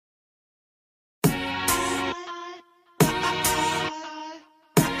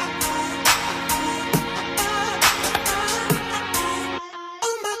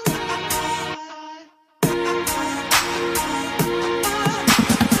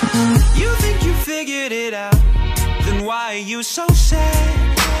figured it out, then why are you so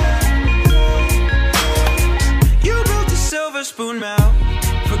sad? You built a silver spoon mouth,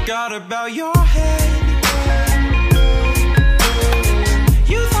 forgot about your head.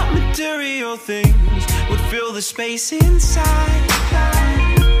 You thought material things would fill the space inside.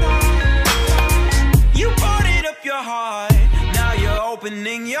 You boarded up your heart, now you're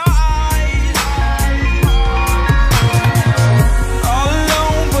opening your eyes. All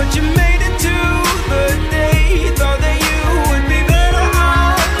alone, but you made it to the day. Thought that you would be better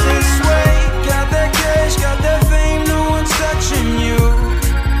off this way. Got that cash, got that fame, no one's touching you.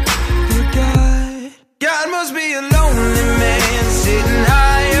 But God must be a lonely man, sitting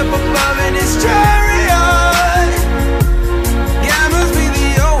high up above in his chariot. God must be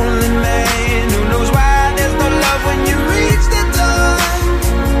the only man who knows why there's no love when you reach the top.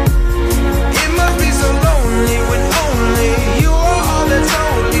 It must be so lonely when only you are all that's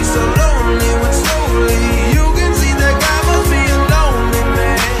holy. So lonely when slowly you can see that God must be a lonely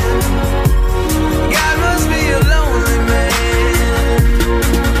man. God must be a lonely man.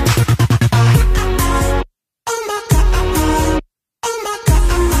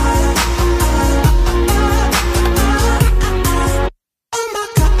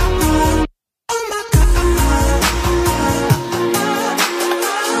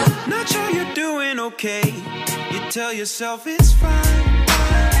 Not sure you're doing okay. You tell yourself it's fine.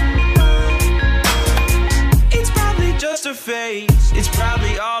 It's probably just a phase. It's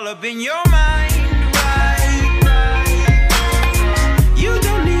probably all up in your mind. You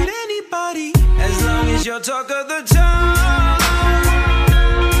don't need anybody as long as you're talk of the town.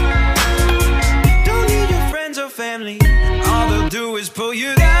 Don't need your friends or family. All they'll do is pull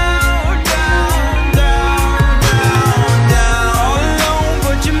you down, down, down, down, down. All alone,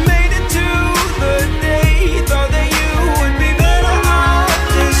 but you made it to the day. Thought that you would be better off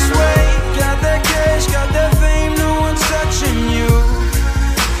this way. Got that cash, got that fame, no one's touching you.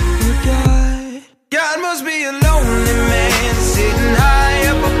 But God must be a lonely man, sitting high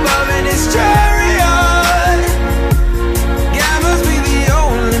up above in his chariot. God must be the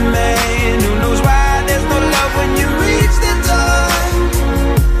only man who knows why there's no love when you reach the top.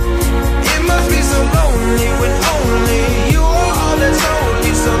 It must be so lonely when only you are all that's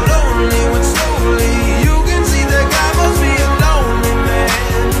holy. So lonely when slowly you can see that God must be a lonely man.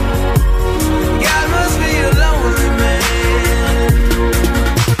 God must be a lonely man.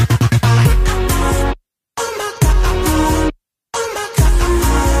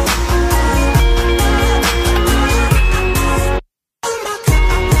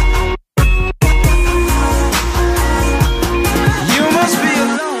 You must be a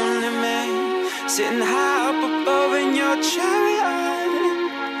lonely man, sitting high up above in your chariot.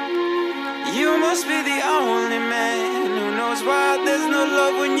 You must be the only man who knows why there's no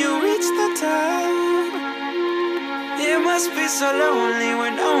love when you reach the top. It must be so lonely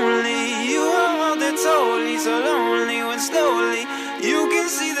when only you are all that's holy. So lonely when slowly you can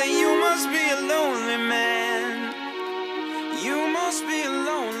see that you must be a lonely man. You must be a